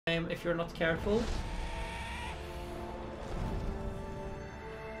if you're not careful.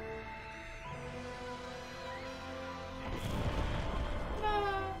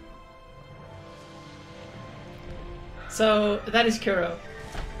 So that is Kuro.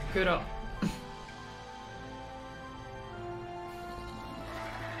 Kuro.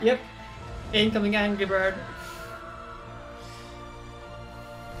 Yep. Incoming Angry Bird.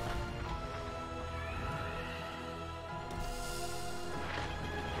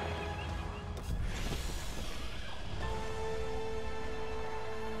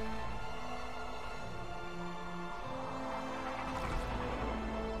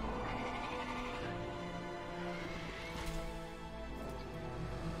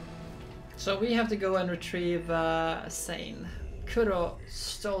 So we have to go and retrieve Sane. Kuro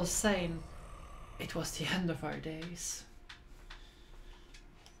stole Sane. It was the end of our days.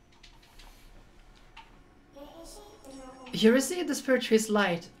 You received the spirit tree's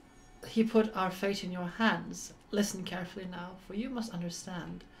light. He put our fate in your hands. Listen carefully now, for you must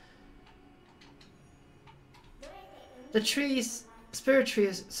understand. The spirit tree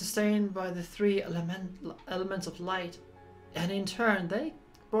is sustained by the three elements of light, and in turn they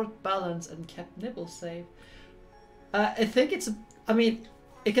brought balance and kept Nibble safe. I think it's, I mean,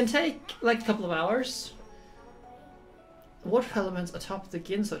 it can take like a couple of hours. Water elements atop the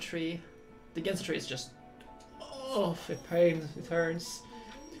Ginso tree. The Ginso tree is just, oh, it pains, it hurts.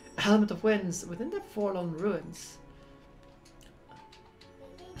 Element of winds within the forlorn ruins.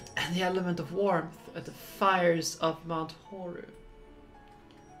 And the element of warmth at the fires of Mount Horu.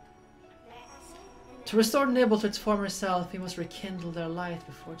 To restore Nibble to its former self, we must rekindle their light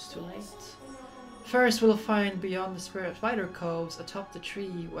before it's too late. First, we'll find beyond the spider coves atop the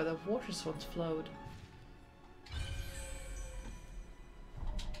tree where the waters once flowed.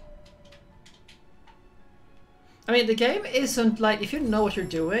 I mean, the game isn't like, if you know what you're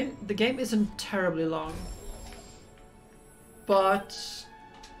doing, the game isn't terribly long. But,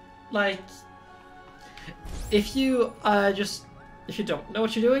 like, if you if you don't know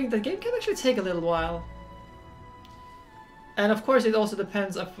what you're doing, the game can actually take a little while. And of course, it also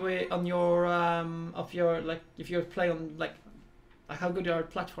depends on your like, if you play on like how good you are at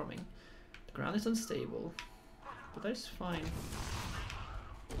platforming. The ground is unstable, but that's fine.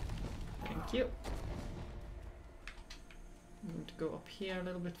 Thank you. I'm going to go up here a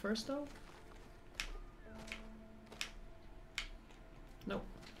little bit first, though. No.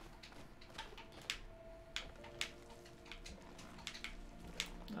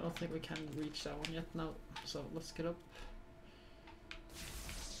 I don't think we can reach that one yet. No. So let's get up.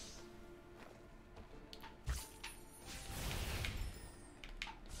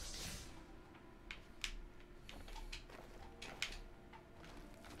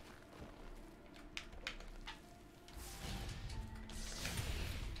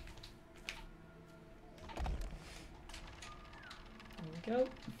 Go.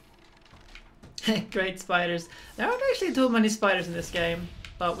 Great spiders. There aren't actually too many spiders in this game,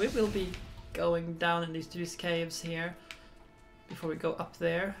 but we will be going down in these caves here before we go up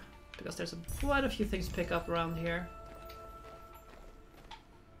there, because there's quite a few things to pick up around here.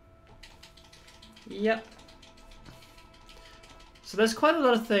 Yep. So there's quite a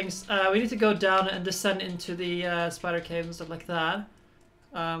lot of things. We need to go down and descend into the spider caves and stuff like that.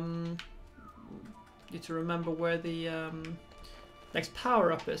 Need to remember where the next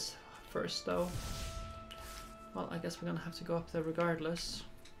power-up is first, though. Well, I guess we're gonna have to go up there regardless.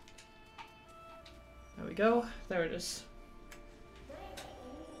 There we go. There it is.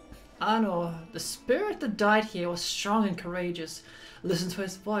 Ano, the spirit that died here was strong and courageous. Listen to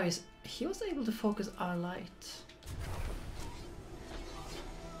his voice. He was able to focus our light.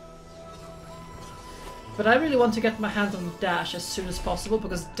 But I really want to get my hands on Dash as soon as possible,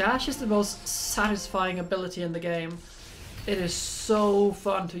 because Dash is the most satisfying ability in the game. It is so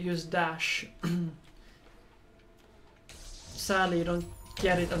fun to use Dash. Sadly, you don't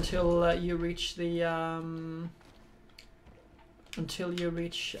get it until you reach the oh,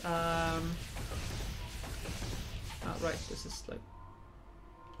 right, this is like,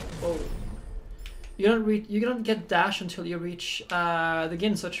 oh, you don't get Dash until you reach the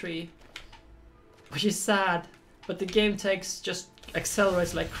Ginso tree, which is sad. But the game just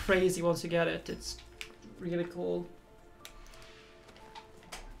accelerates like crazy once you get it. It's really cool.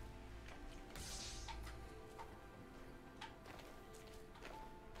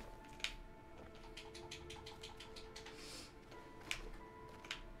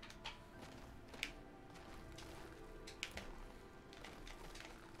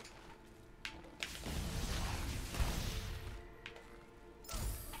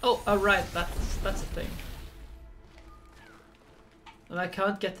 Oh, right, that's a thing. And I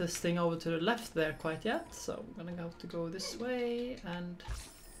can't get this thing over to the left there quite yet, so I'm gonna have to go this way, and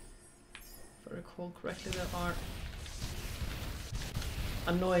if I recall correctly there are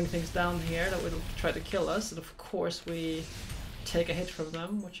annoying things down here that will try to kill us, and of course we take a hit from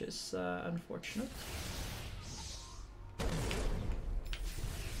them, which is unfortunate.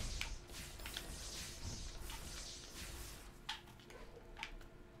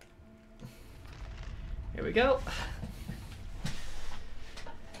 Here we go.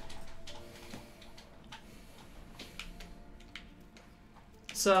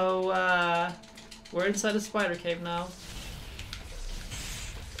 So we're inside the spider cave now.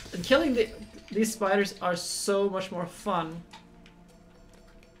 And killing these spiders are so much more fun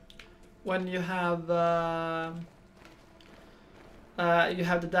when you have the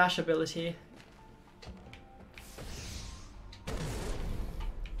dash ability.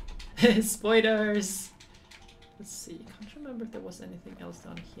 Spiders! Let's see, I can't remember if there was anything else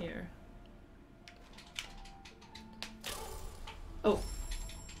down here. Oh!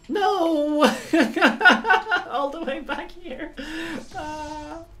 No! All the way back here!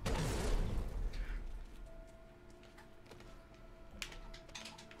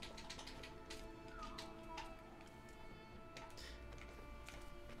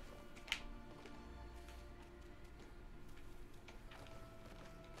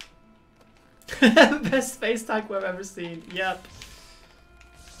 Best face tag we've ever seen. Yep.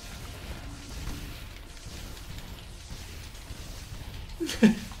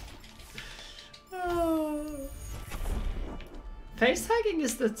 Oh. Face tagging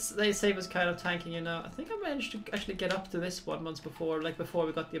is that they say was kind of tanking, you know. I think I managed to actually get up to this one once before, like before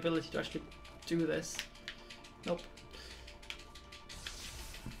we got the ability to actually do this. Nope.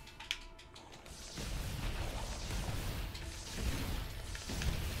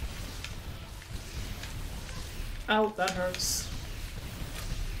 Ow, that hurts.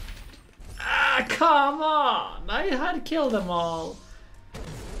 Ah, come on! I had killed them all.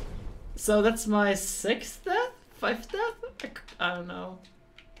 So that's my 6th death? 5th death? I don't know.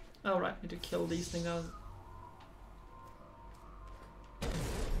 Oh right, need to kill these things out.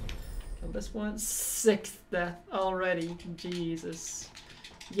 Kill this one. 6th death already. Jesus.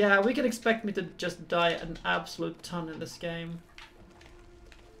 Yeah, we can expect me to just die an absolute ton in this game.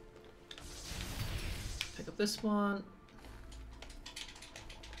 Pick up this one.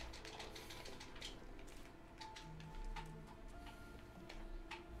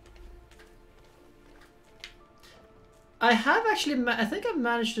 I have actually, I think I've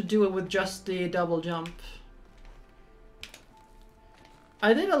managed to do it with just the double jump.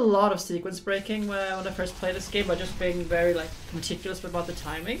 I did a lot of sequence breaking when I first played this game by just being very like meticulous about the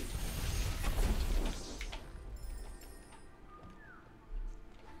timing.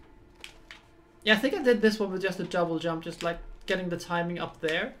 Yeah, I think I did this one with just a double jump, just like getting the timing up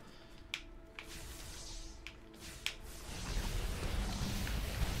there.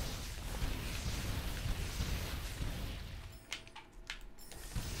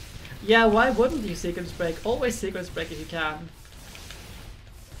 Yeah, why wouldn't you sequence break? Always sequence break if you can.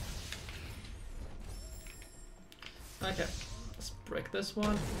 Okay, let's break this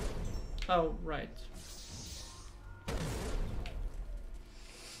one. Oh, right.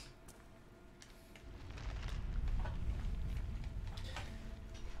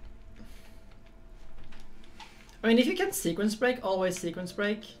 I mean, if you can sequence break, always sequence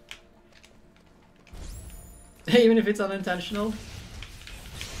break. Even if it's unintentional.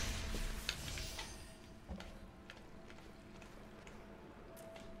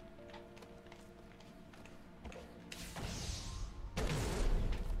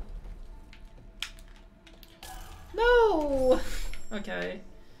 No! Okay.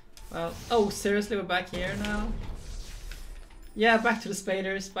 Well, oh, seriously, we're back here now? Yeah, back to the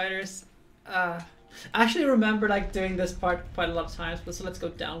spiders. I actually remember like doing this part quite a lot of times, but so let's go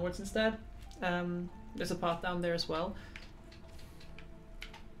downwards instead. There's a path down there as well.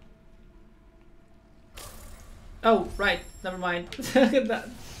 Oh, right, never mind. That.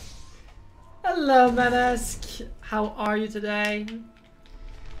 Hello, Menesk. How are you today?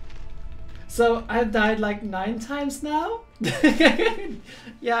 So I've died like 9 times now?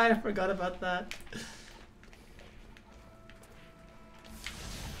 Yeah, I forgot about that.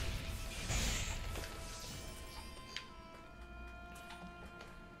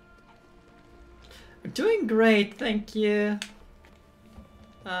 We're doing great, thank you.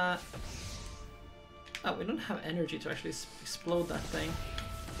 Oh, we don't have energy to actually explode that thing.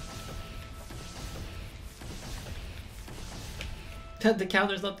 The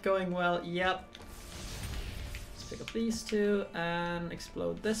counter's not going well, yep. Let's pick up these two and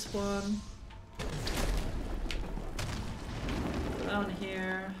explode this one. Go down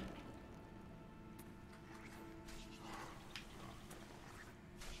there.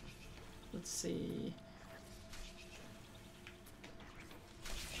 Let's see.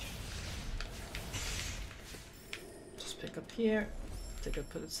 Just pick up here.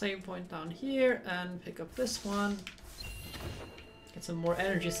 Put the same point down here and pick up this one. Get some more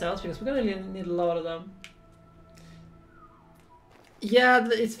energy cells because we're gonna need a lot of them. Yeah,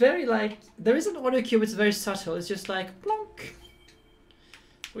 it's very like, there is an audio cube, it's very subtle. It's just like plonk.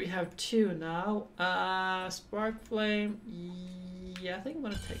 We have 2 now. Spark flame. Yeah, I think I'm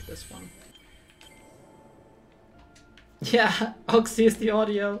gonna take this one. Yeah, Oxy is the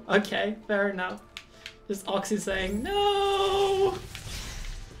audio. Okay, fair enough. Just Oxy saying no.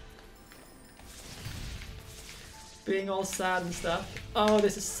 Being all sad and stuff. Oh,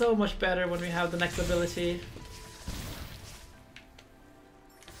 this is so much better when we have the next ability.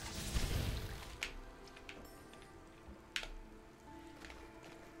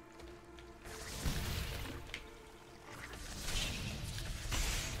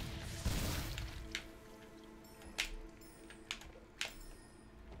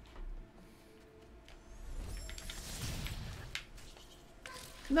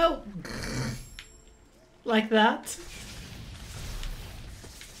 No! Like that.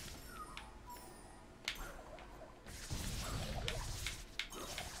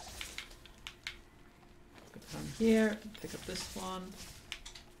 Go down here, pick up this one.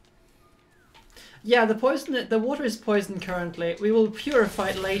 Yeah, the water is poisoned currently. We will purify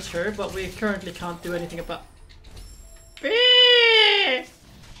it later, but we currently can't do anything about.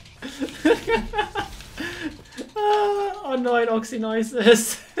 Annoyed Oxy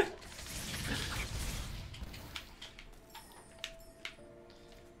noises.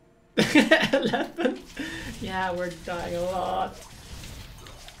 11. Yeah, we're dying a lot.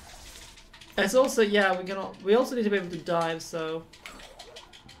 It's also, yeah, we also need to be able to dive, so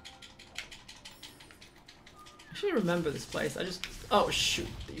I should remember this place. Oh shoot,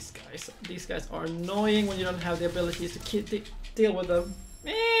 these guys are annoying when you don't have the abilities to deal with them.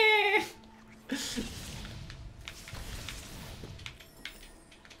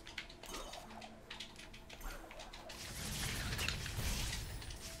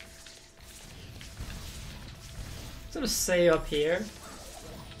 Sort of say up here.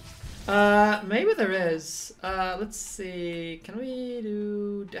 Maybe there is. Let's see. Can we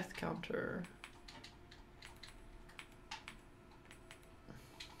do death counter?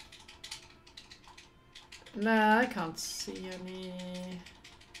 Nah, I can't see any.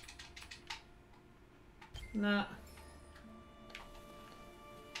 Nah.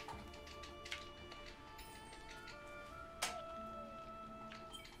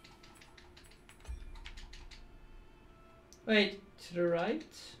 Wait, to the right?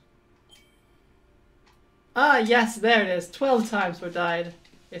 Ah, yes, there it is. 12 times we died.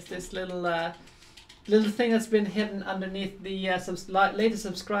 It's this little little thing that's been hidden underneath the latest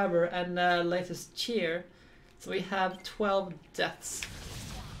subscriber and latest cheer. So we have 12 deaths.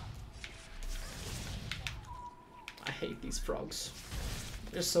 I hate these frogs.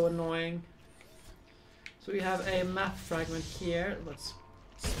 They're so annoying. So we have a map fragment here. Let's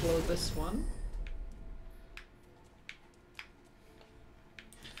explode this one.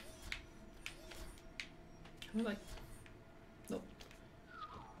 Like, nope.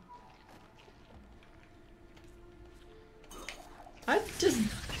 I just.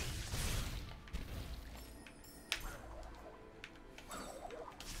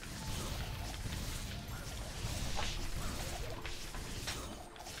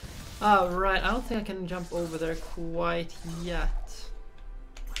 Oh, right. I don't think I can jump over there quite yet.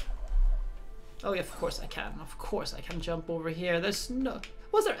 Oh, yeah, of course I can. Of course I can jump over here. There's no.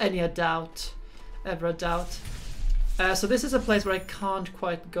 Was there any doubt? Ever a doubt? So this is a place where I can't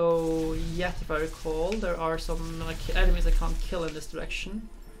quite go yet, if I recall. There are some like enemies I can't kill in this direction.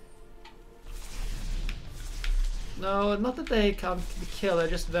 No, not that they can't be killed, they're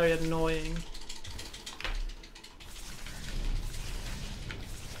just very annoying.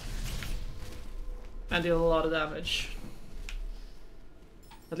 And deal a lot of damage.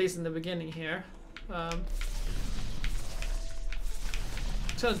 At least in the beginning here.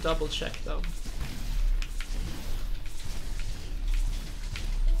 Just gonna double check though.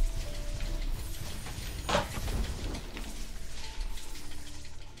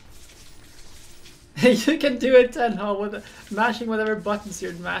 You can do it, Tenho, with mashing whatever buttons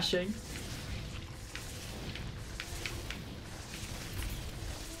you're mashing.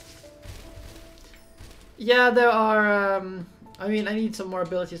 Yeah, there are. I mean, I need some more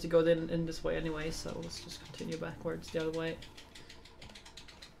abilities to go in this way anyway, so let's just continue backwards the other way.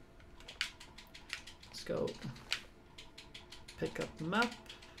 Let's go pick up the map.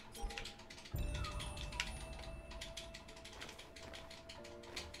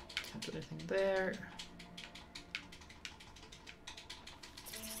 Can't do anything there.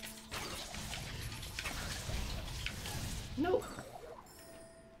 Nope.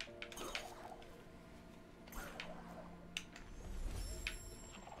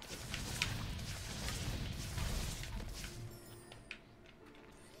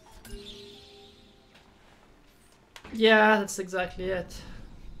 Yeah, that's exactly it.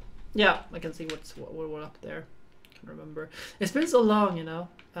 Yeah, I can see what up there. I can remember. It's been so long, you know,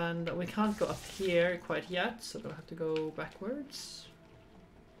 and we can't go up here quite yet, so we'll have to go backwards.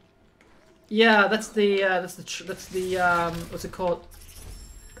 Yeah, that's the what's it called?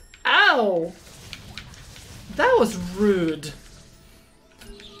 Ow! That was rude.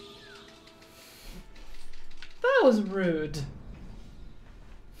 That was rude.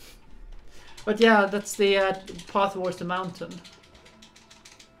 But yeah, that's the path towards the mountain.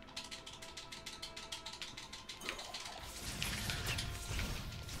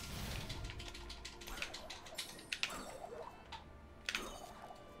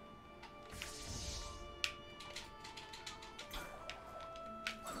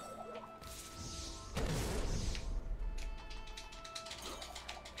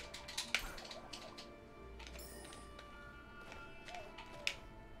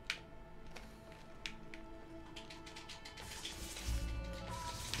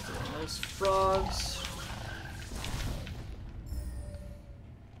 Those frogs.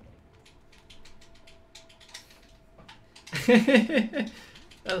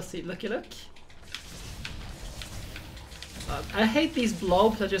 Oh, see, looky look. I hate these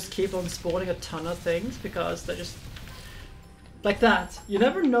blobs that just keep on spawning a ton of things because they're just like that. You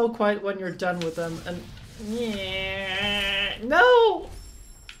never know quite when you're done with them, and yeah, no.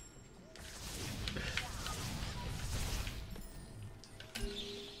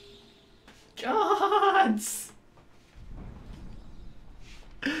 Gods.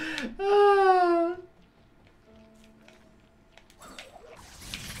 Ah.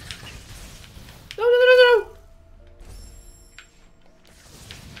 No, no, no, no, no.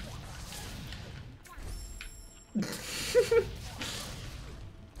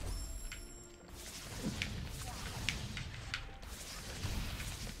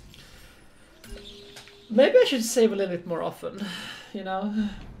 Maybe I should save a little bit more often, you know?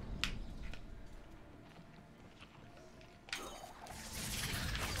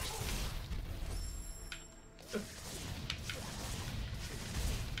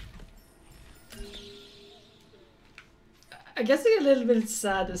 I guess it's a little bit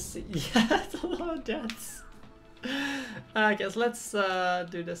sad to see. Yeah, it's a lot of deaths. I guess let's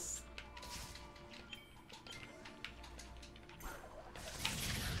do this.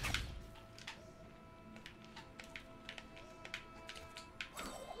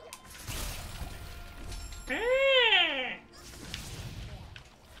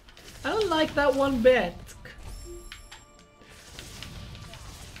 I don't like that one bit.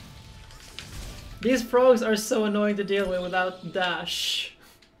 These frogs are so annoying to deal with without dash.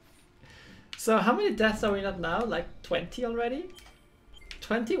 So how many deaths are we at now? Like 20 already?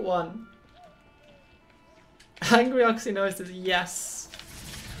 21. Angry Oxy noises, yes.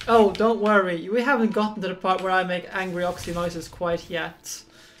 Oh, don't worry. We haven't gotten to the part where I make angry Oxy noises quite yet.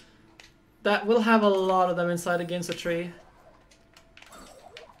 That we'll have a lot of them inside the Ginza tree.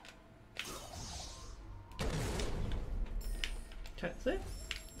 Okay, see?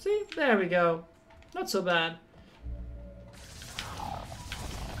 See? There we go. Not so bad.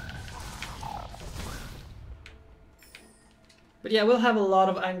 But yeah, we'll have a lot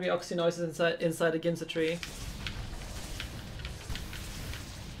of angry Oxy noises inside the Ginza tree.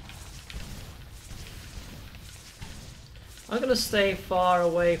 I'm gonna stay far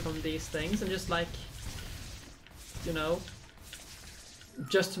away from these things and just like, you know,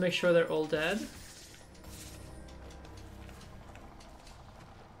 just to make sure they're all dead.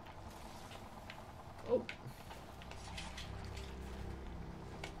 Oh.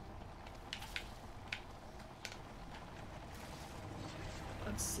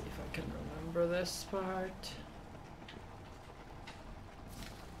 Let's see if I can remember this part.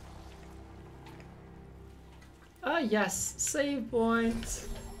 Ah, yes, save point.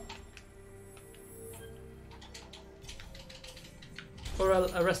 Or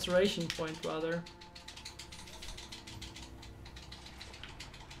a restoration point, rather.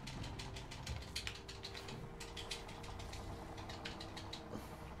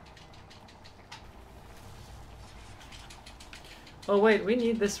 Oh wait, we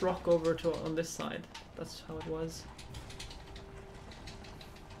need this rock over to on this side. That's how it was.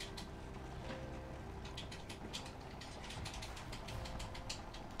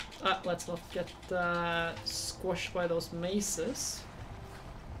 Ah, let's not get squashed by those maces.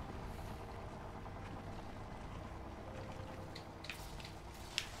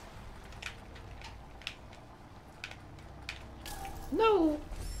 No!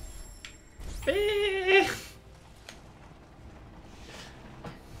 Eh.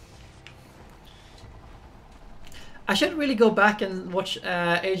 I should really go back and watch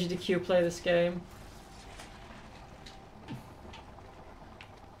AGDQ play this game.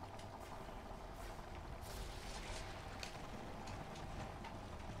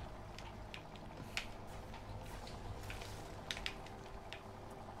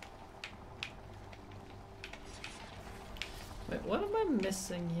 Wait, what am I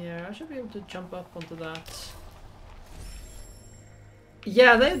missing here? I should be able to jump up onto that.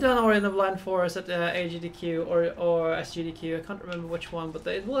 Yeah, they've done Ori and the Blind Forest at AGDQ or SGDQ. I can't remember which one, but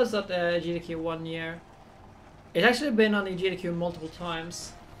it was at GDQ 1 year. It's actually been on the GDQ multiple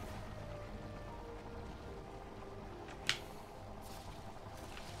times.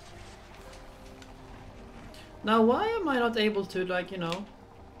 Now, why am I not able to, like, you know,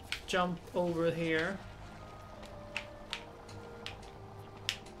 jump over here?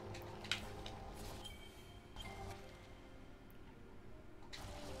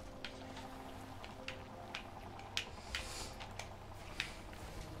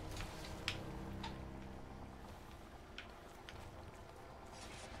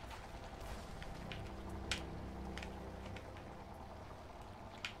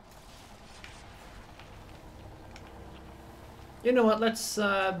 You know what? Let's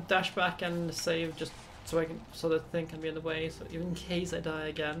dash back and save just so the thing can be in the way, so even in case I die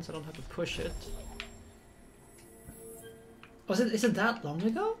again, so I don't have to push it. Was it? Is it that long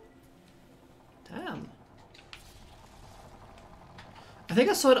ago? Damn. I think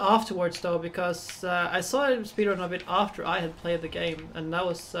I saw it afterwards though, because I saw it speedrun a bit after I had played the game, and that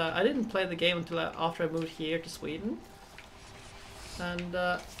was I didn't play the game until after I moved here to Sweden. And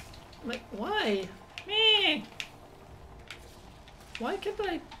like, why? Meh. Why can't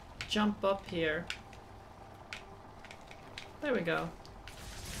I jump up here? There we go.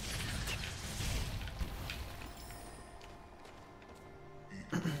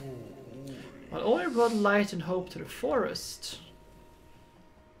 While Ori brought light and hope to the forest,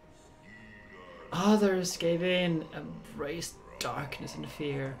 others gave in, embraced darkness and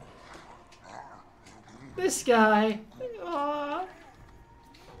fear. This guy, aww,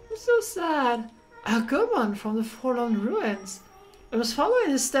 I'm so sad. A Gumman from the Forlorn Ruins. I was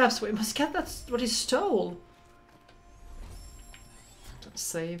following his steps. We must get that what he stole. Let's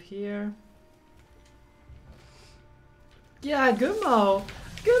save here. Yeah, Gummo.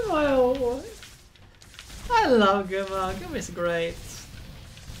 Gummo. I love Gummo. Gummo is great.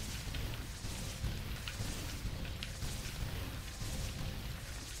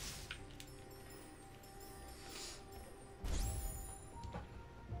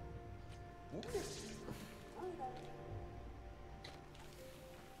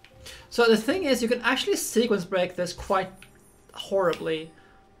 So the thing is, you can actually sequence break this quite horribly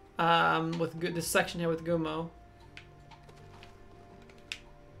with this section here with Gummo.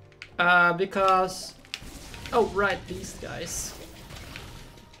 Because... Oh, right, these guys.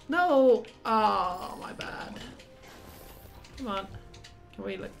 No! Oh, my bad. Come on. Can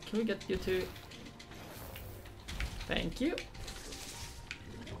we get you to... Thank you.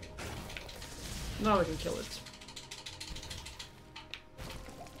 Now we can kill it.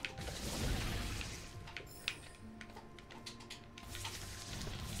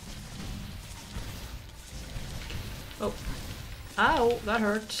 Oh. Ow, that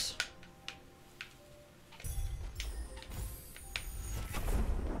hurts.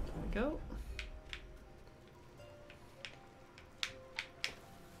 There we go.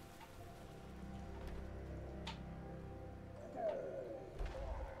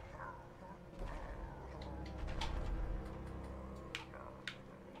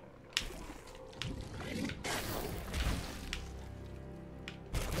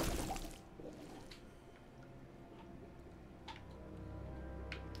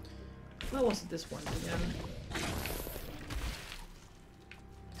 Why wasn't this one again?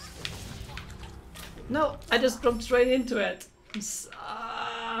 No, I just jumped straight into it.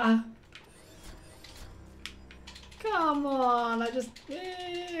 Come on, I just...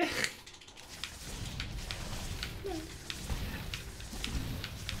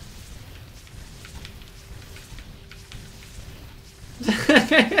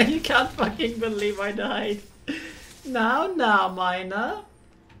 You can't fucking believe I died. Now, Mina.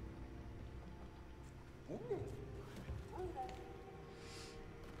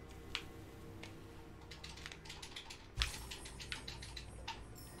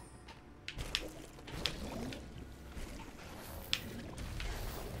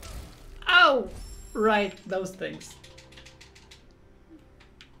 Oh, right, those things.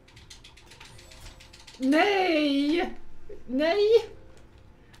 Nay! Nay!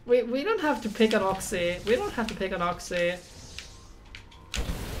 We don't have to pick on Oxy. We don't have to pick on Oxy.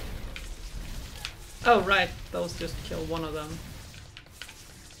 Oh, right. Those just kill one of them.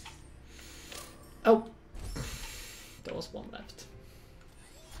 Oh! There was one left.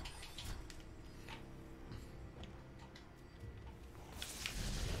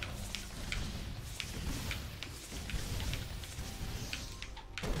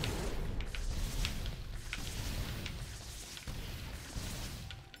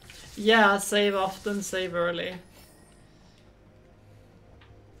 Yeah, save often, save early.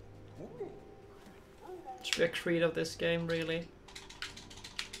 Should be a creed of this game, really.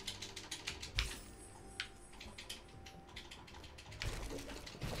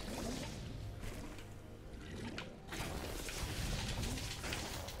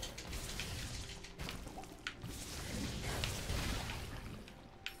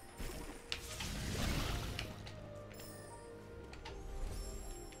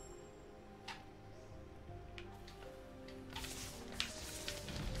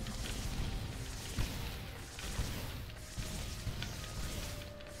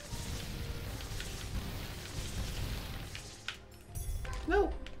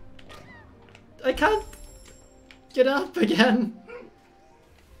 No! I can't get up again!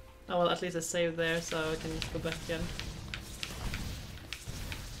 Oh well, at least I saved there, so I can just go back again.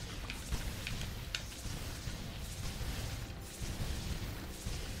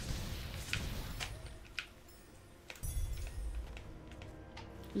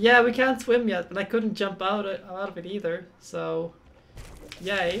 Yeah, we can't swim yet, but I couldn't jump out of it either, so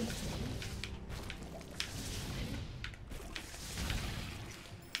yay.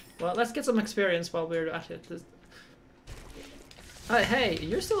 Well, let's get some experience while we're at it. Hey,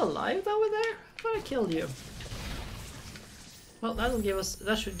 you're still alive over there? I thought I killed you. Well,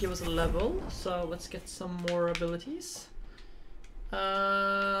 that should give us a level, so let's get some more abilities.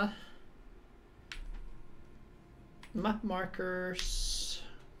 Map markers.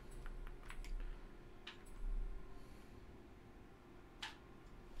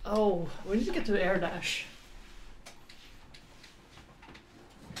 Oh, we need to get to air dash.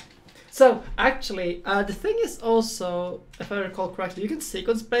 So, actually, the thing is also, if I recall correctly, you can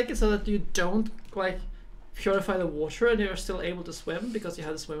sequence break it so that you don't, like, purify the water and you're still able to swim because you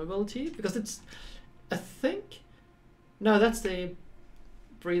have the swim ability. Because it's, I think, no, that's the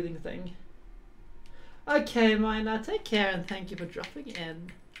breathing thing. Okay, Mina, take care and thank you for dropping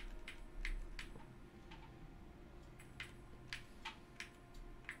in.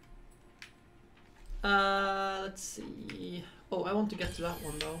 Let's see. Oh, I want to get to that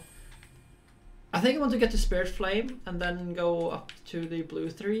one though. I think I want to get to Spirit Flame and then go up to the blue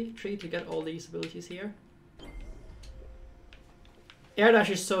tree to get all these abilities here. Air dash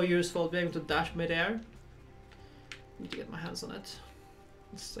is so useful, being able to dash mid-air. Need to get my hands on it.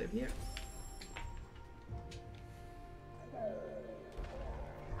 Let's save here.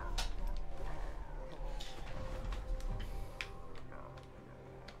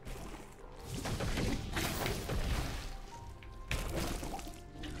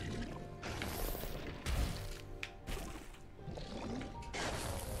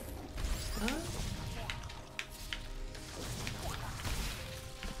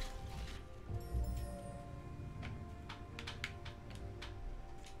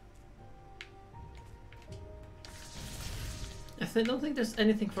 I don't think there's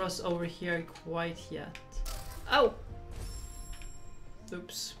anything for us over here quite yet. Oh!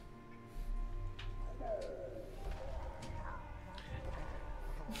 Oops.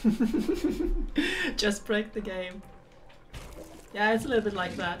 Just break the game. Yeah, it's a little bit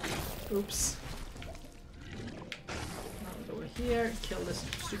like that. Oops. Now over here, kill this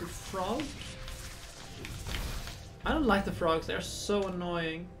stupid frog. I don't like the frogs, they're so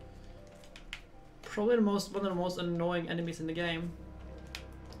annoying. Probably one of the most annoying enemies in the game.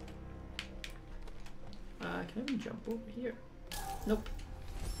 Can I even jump over here? Nope.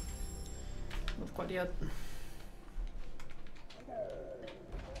 Not quite yet. I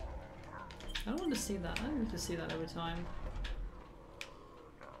don't want to see that. I don't need to see that every time.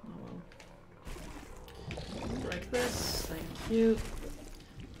 Oh well. Break this. Thank you.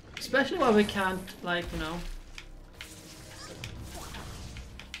 Especially while we can't, like, you know.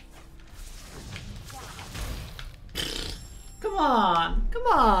 Come on! Come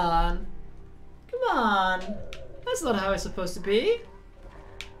on! Come on! That's not how it's supposed to be.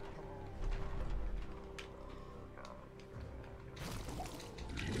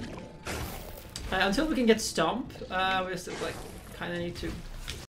 Until we can get Stomp, we still like kind of need to